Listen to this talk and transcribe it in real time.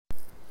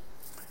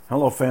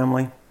Hello,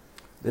 family.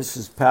 This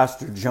is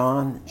Pastor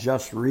John,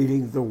 just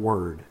reading the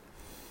Word.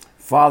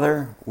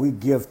 Father, we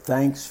give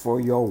thanks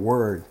for your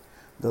Word,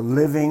 the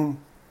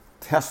living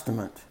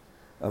testament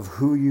of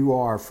who you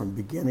are from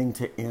beginning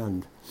to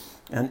end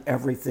and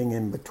everything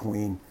in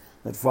between.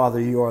 That, Father,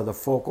 you are the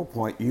focal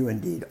point. You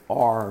indeed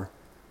are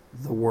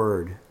the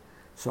Word.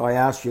 So I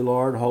ask you,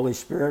 Lord, Holy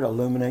Spirit,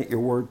 illuminate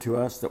your Word to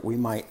us that we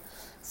might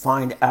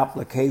find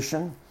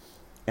application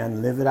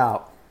and live it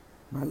out.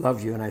 I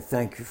love you and I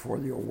thank you for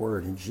your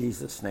word in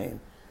Jesus' name.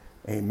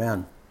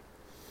 Amen.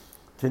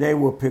 Today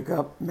we'll pick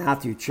up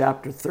Matthew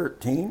chapter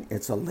 13.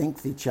 It's a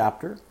lengthy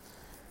chapter.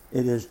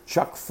 It is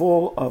chock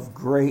full of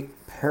great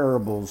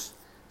parables,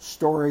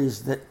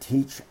 stories that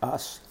teach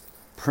us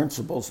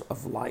principles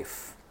of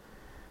life.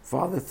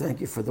 Father,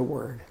 thank you for the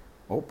word.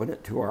 Open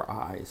it to our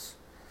eyes.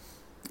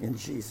 In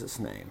Jesus'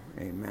 name,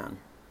 amen.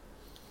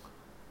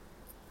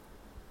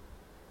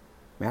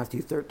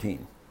 Matthew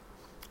 13.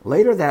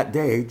 Later that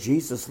day,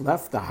 Jesus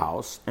left the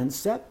house and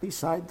sat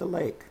beside the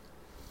lake.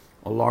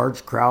 A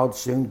large crowd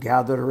soon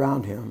gathered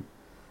around him,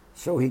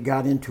 so he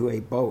got into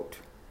a boat.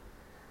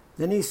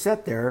 Then he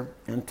sat there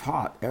and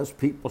taught as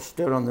people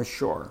stood on the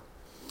shore.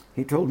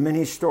 He told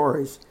many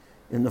stories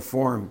in the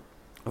form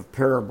of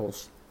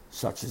parables,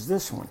 such as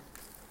this one.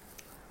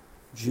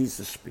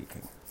 Jesus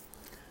speaking.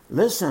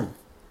 Listen,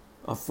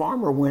 a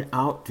farmer went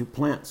out to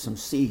plant some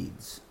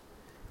seeds,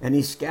 and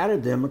he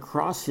scattered them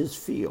across his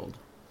field.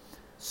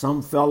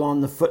 Some fell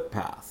on the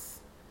footpath,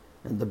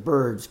 and the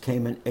birds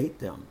came and ate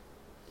them.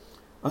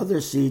 Other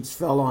seeds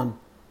fell on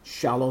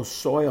shallow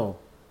soil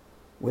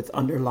with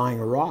underlying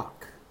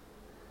rock.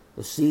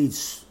 The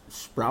seeds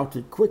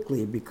sprouted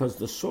quickly because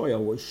the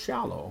soil was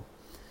shallow,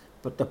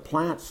 but the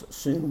plants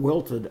soon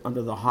wilted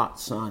under the hot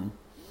sun,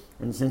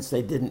 and since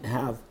they didn't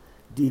have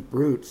deep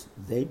roots,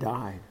 they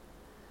died.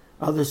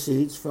 Other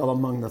seeds fell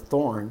among the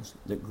thorns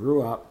that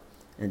grew up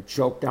and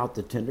choked out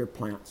the tender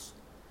plants.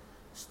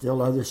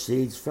 Still other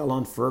seeds fell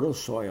on fertile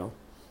soil,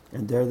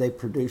 and there they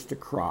produced a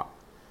crop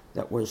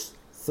that was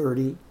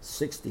 30,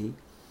 60,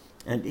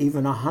 and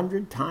even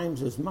 100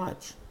 times as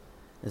much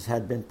as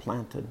had been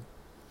planted.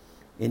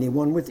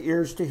 Anyone with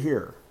ears to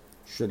hear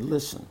should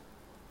listen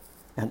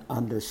and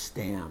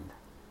understand.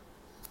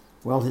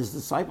 Well, his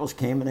disciples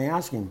came and they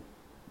asked him,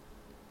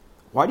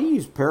 "Why do you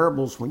use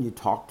parables when you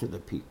talk to the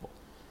people?"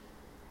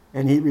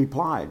 And he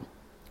replied,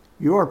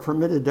 "You are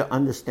permitted to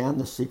understand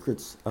the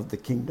secrets of the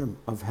kingdom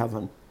of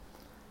heaven,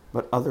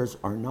 but others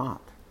are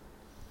not.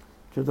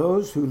 To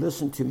those who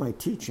listen to my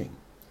teaching,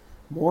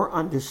 more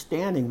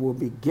understanding will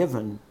be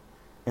given,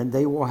 and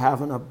they will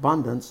have an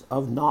abundance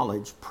of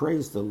knowledge."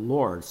 Praise the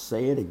Lord.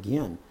 Say it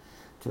again.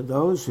 To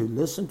those who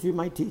listen to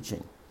my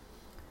teaching,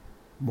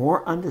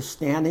 more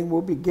understanding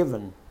will be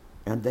given,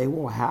 and they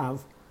will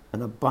have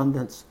an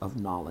abundance of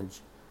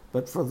knowledge.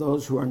 But for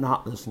those who are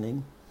not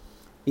listening,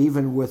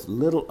 even with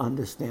little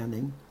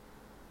understanding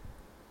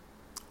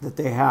that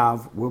they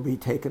have will be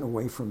taken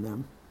away from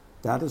them.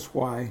 That is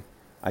why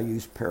I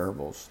use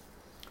parables.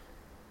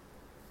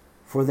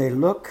 For they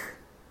look,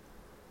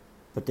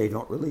 but they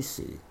don't really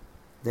see.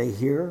 They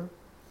hear,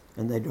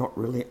 and they don't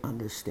really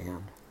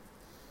understand.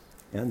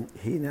 And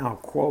he now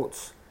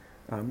quotes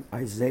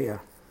Isaiah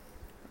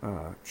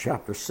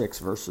chapter 6,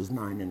 verses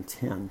 9 and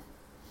 10.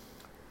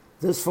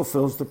 This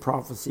fulfills the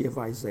prophecy of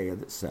Isaiah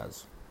that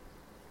says,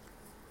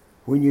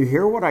 "When you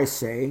hear what I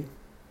say,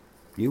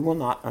 you will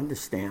not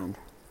understand.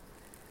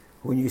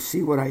 When you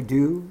see what I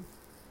do,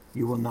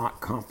 you will not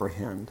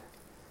comprehend.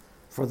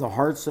 For the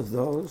hearts of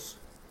those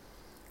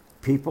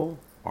people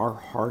are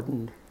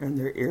hardened, and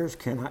their ears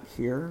cannot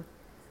hear,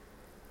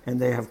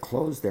 and they have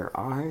closed their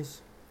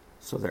eyes,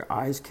 so their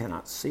eyes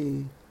cannot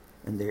see,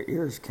 and their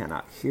ears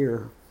cannot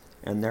hear,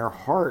 and their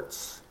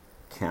hearts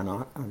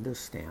cannot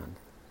understand,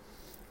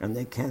 and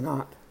they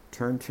cannot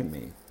turn to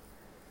me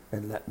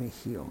and let me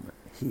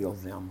heal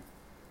them."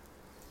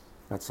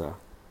 That's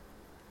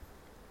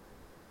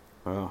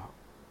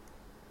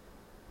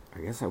I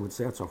guess I would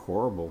say that's a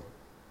horrible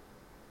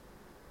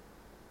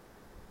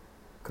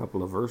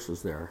couple of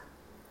verses there.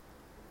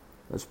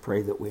 Let's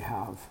pray that we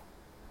have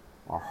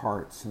our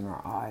hearts and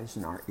our eyes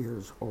and our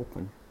ears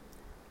open.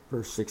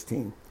 Verse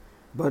 16,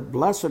 "But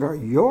blessed are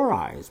your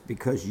eyes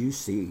because you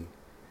see,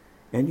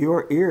 and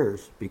your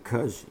ears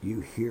because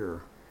you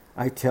hear.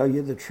 I tell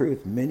you the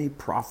truth, many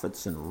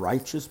prophets and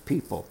righteous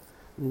people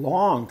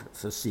longed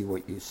to see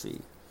what you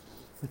see,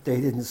 but they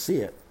didn't see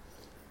it.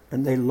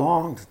 And they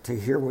longed to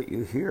hear what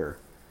you hear,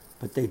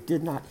 but they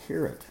did not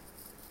hear it."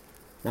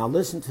 Now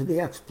listen to the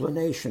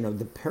explanation of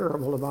the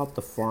parable about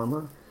the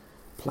farmer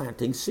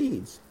planting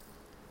seeds.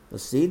 The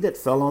seed that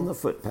fell on the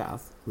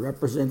footpath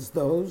represents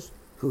those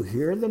who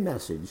hear the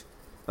message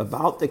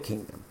about the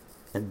kingdom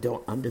and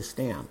don't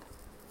understand.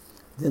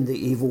 Then the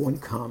evil one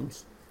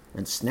comes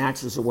and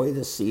snatches away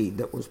the seed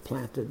that was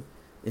planted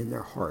in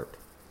their heart.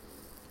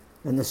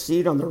 And the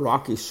seed on the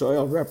rocky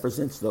soil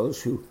represents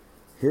those who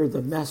hear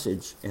the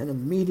message and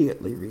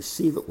immediately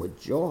receive it with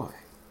joy.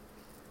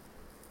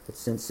 But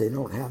since they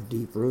don't have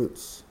deep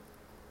roots,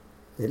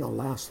 they don't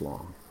last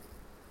long.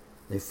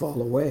 They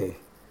fall away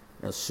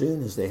as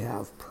soon as they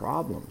have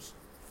problems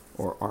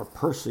or are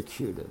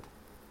persecuted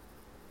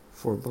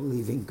for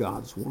believing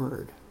God's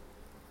word.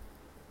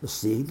 The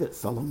seed that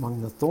fell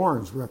among the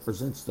thorns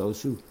represents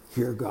those who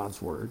hear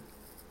God's word.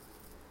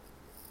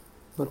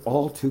 But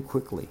all too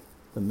quickly,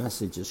 the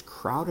message is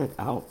crowded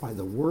out by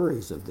the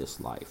worries of this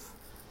life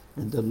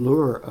and the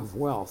lure of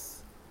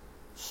wealth,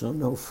 so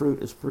no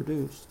fruit is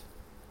produced.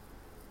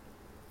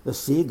 The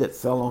seed that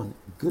fell on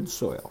good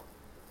soil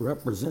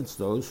represents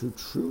those who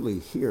truly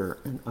hear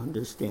and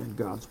understand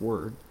God's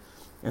word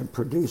and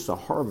produce a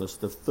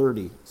harvest of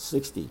 30,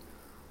 60,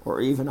 or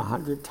even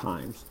 100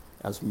 times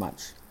as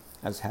much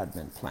as had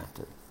been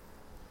planted.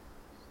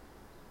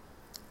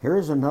 Here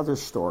is another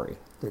story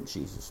that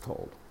Jesus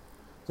told.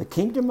 The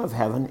kingdom of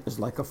heaven is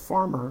like a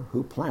farmer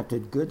who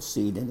planted good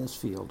seed in his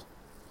field.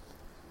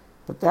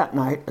 But that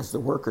night, as the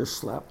workers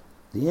slept,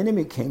 the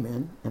enemy came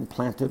in and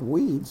planted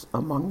weeds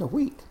among the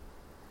wheat.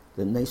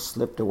 Then they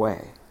slipped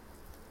away.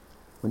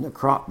 When the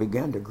crop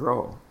began to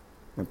grow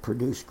and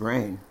produce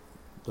grain,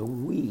 the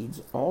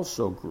weeds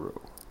also grew.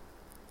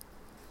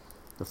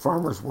 The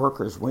farmer's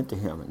workers went to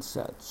him and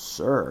said,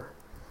 "Sir,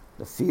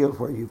 the field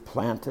where you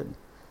planted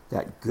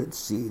that good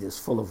seed is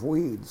full of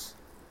weeds.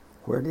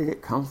 Where did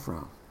it come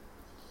from?"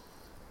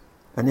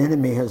 "An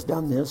enemy has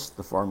done this,"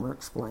 the farmer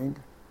explained.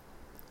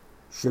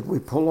 "Should we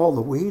pull all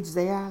the weeds?"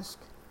 they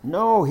asked.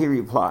 "No," he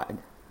replied.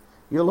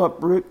 "You'll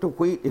uproot the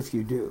wheat if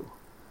you do.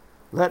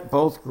 Let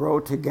both grow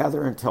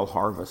together until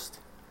harvest.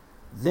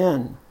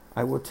 Then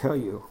I will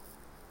tell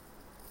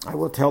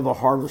the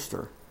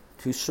harvester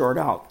to sort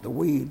out the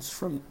weeds,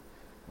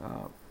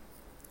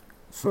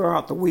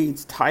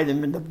 tie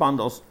them into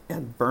bundles,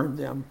 and burn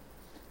them,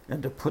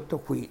 and to put the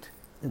wheat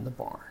in the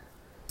barn."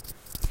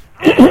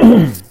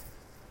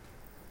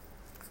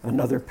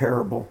 Another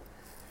parable.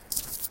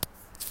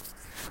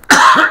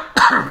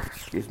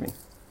 Excuse me.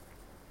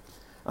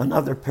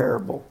 Another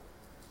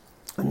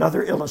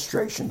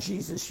illustration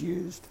Jesus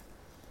used.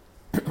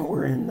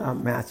 We're in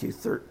Matthew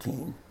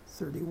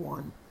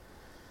 13:31.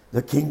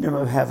 The kingdom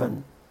of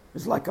heaven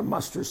is like a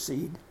mustard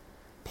seed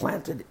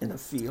planted in a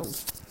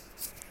field.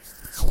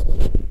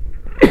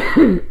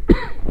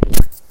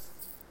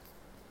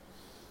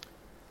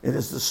 It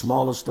is the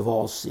smallest of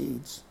all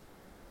seeds,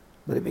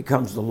 but it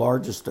becomes the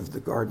largest of the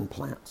garden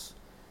plants.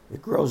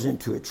 It grows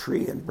into a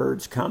tree, and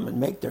birds come and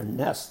make their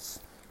nests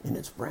in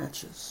its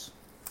branches.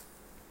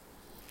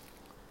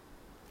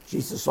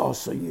 Jesus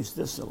also used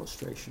this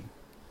illustration.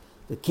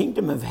 The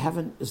kingdom of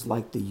heaven is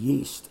like the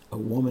yeast a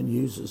woman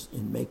uses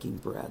in making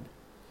bread.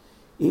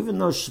 Even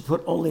though she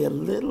put only a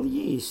little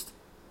yeast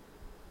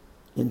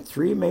in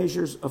 3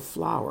 measures of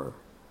flour,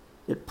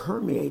 it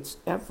permeates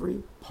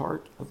every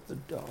part of the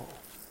dough.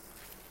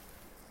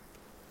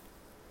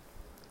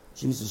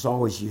 Jesus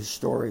always used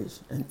stories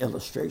and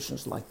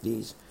illustrations like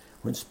these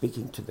when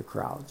speaking to the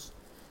crowds.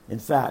 In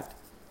fact,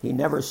 he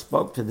never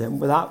spoke to them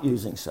without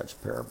using such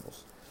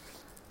parables.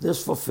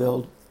 This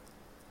fulfilled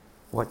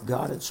what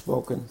God had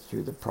spoken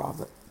through the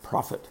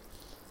prophet.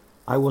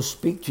 "I will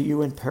speak to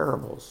you in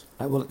parables.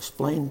 I will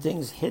explain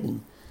things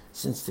hidden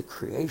since the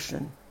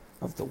creation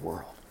of the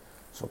world."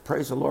 So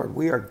praise the Lord.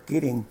 We are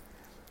getting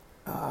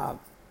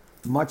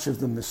much of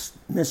the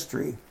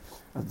mystery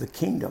of the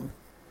kingdom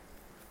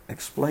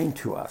explained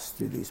to us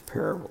through these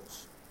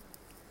parables.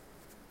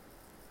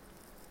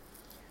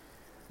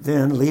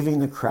 Then, leaving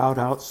the crowd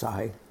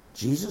outside,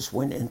 Jesus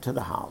went into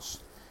the house.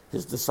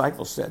 His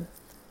disciples said,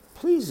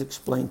 "Please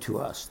explain to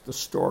us the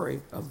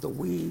story of the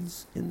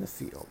weeds in the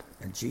field."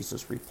 And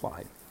Jesus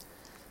replied,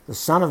 "The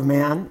Son of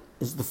Man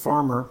is the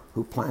farmer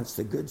who plants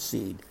the good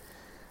seed."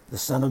 The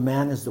Son of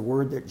Man is the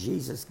word that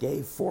Jesus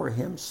gave for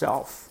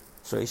himself.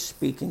 So he's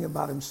speaking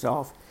about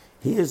himself.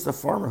 He is the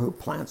farmer who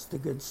plants the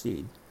good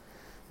seed.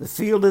 The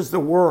field is the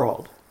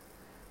world,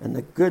 and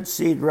the good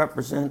seed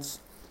represents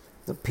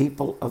the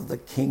people of the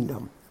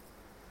kingdom.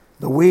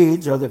 The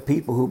weeds are the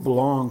people who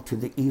belong to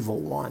the evil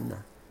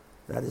one,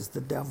 that is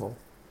the devil.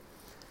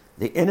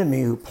 The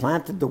enemy who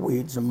planted the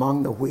weeds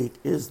among the wheat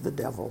is the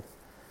devil.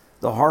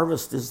 The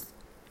harvest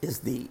is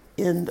the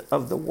end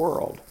of the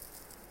world,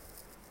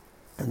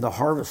 and the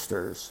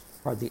harvesters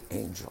are the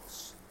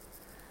angels.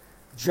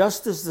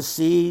 Just as the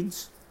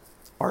seeds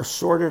are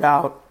sorted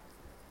out,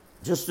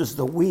 just as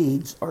the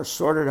weeds are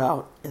sorted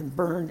out and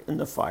burned in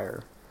the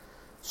fire,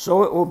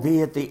 so it will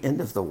be at the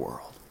end of the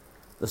world.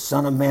 The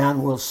Son of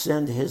Man will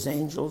send his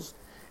angels,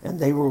 and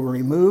they will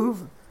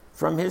remove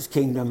from his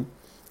kingdom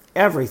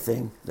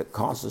everything that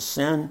causes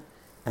sin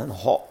and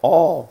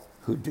all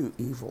who do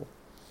evil.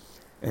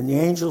 And the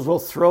angels will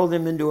throw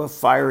them into a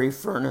fiery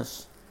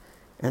furnace,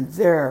 and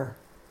there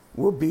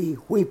will be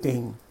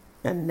weeping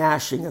and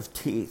gnashing of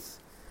teeth.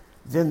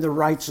 Then the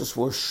righteous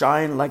will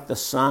shine like the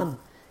sun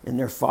in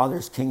their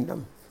Father's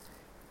kingdom.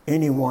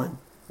 Anyone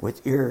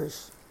with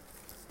ears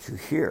to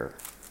hear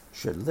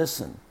should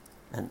listen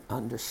and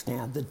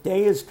understand. The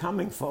day is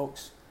coming,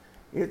 folks.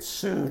 It's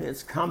soon.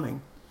 It's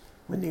coming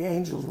when the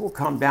angels will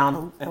come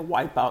down and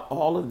wipe out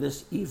all of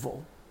this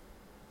evil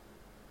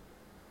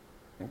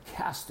and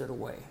cast it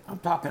away. I'm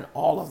talking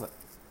all of it.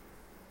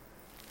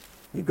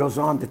 He goes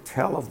on to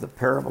tell of the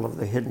parable of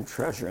the hidden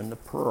treasure and the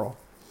pearl.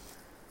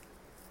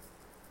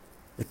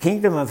 The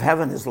kingdom of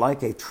heaven is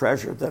like a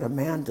treasure that a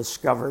man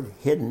discovered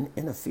hidden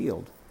in a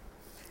field.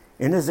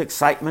 In his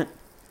excitement,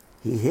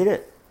 he hid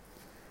it.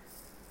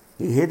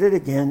 He hid it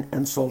again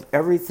and sold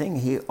everything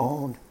he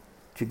owned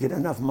to get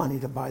enough money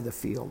to buy the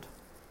field.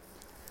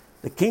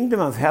 The kingdom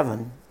of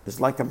heaven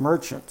is like a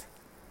merchant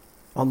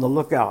on the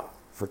lookout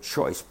for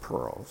choice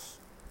pearls.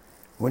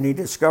 When he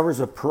discovers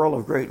a pearl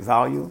of great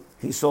value,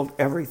 he sold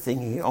everything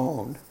he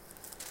owned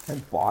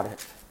and bought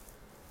it.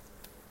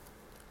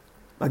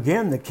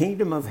 Again, the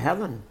kingdom of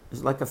heaven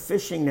is like a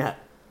fishing net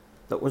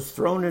that was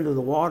thrown into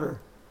the water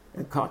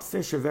and caught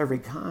fish of every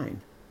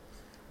kind.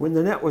 When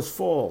the net was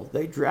full,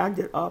 they dragged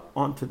it up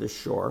onto the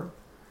shore,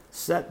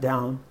 sat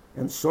down,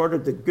 and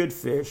sorted the good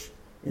fish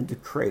into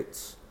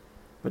crates,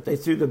 but they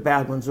threw the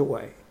bad ones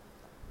away.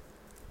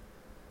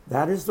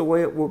 That is the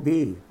way it will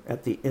be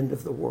at the end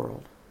of the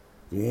world.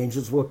 The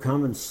angels will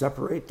come and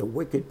separate the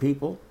wicked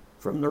people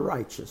from the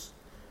righteous,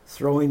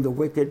 throwing the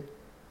wicked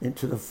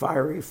into the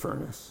fiery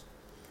furnace,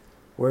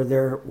 where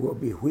there will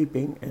be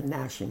weeping and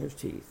gnashing of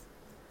teeth.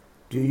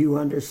 Do you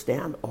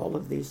understand all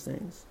of these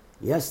things?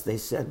 Yes, they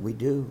said, we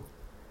do.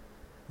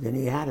 Then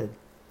he added,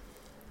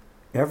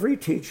 every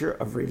teacher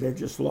of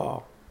religious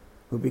law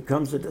who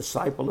becomes a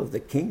disciple of the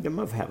kingdom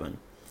of heaven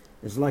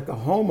is like a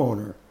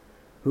homeowner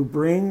who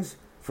brings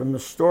from the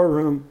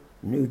storeroom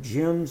new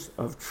gems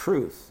of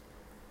truth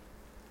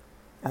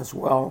as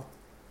well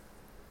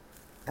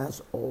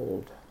as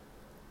old.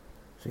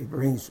 So he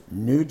brings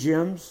new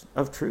gems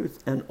of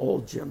truth and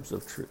old gems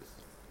of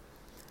truth.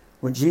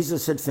 When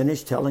Jesus had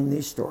finished telling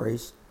these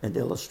stories and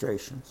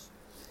illustrations,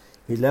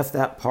 he left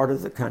that part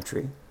of the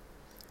country.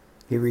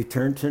 He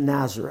returned to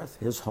Nazareth,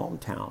 his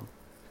hometown.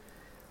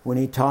 When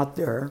he taught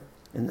there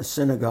in the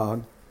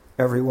synagogue,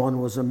 everyone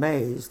was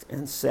amazed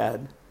and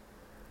said,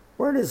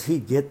 where does he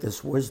get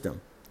this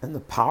wisdom and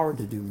the power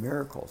to do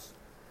miracles?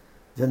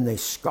 Then they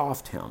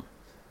scoffed him.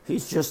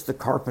 He's just the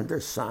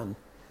carpenter's son,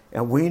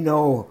 and we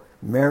know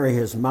Mary,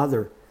 his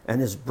mother,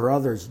 and his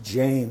brothers,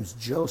 James,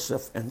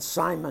 Joseph, and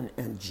Simon,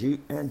 and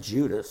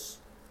Judas.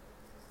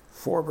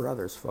 4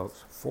 brothers,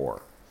 folks,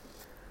 4.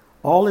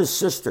 All his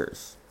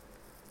sisters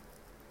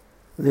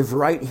live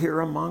right here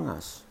among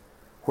us.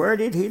 Where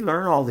did he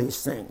learn all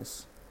these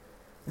things?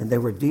 And they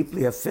were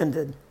deeply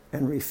offended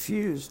and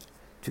refused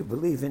to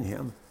believe in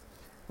him.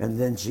 And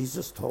then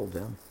Jesus told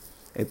them,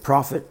 a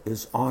prophet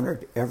is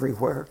honored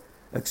everywhere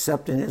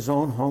except in his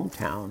own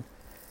hometown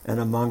and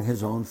among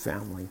his own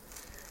family.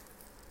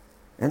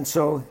 And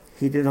so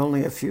he did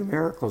only a few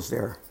miracles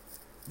there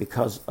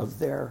because of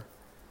their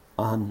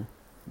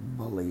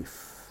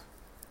unbelief.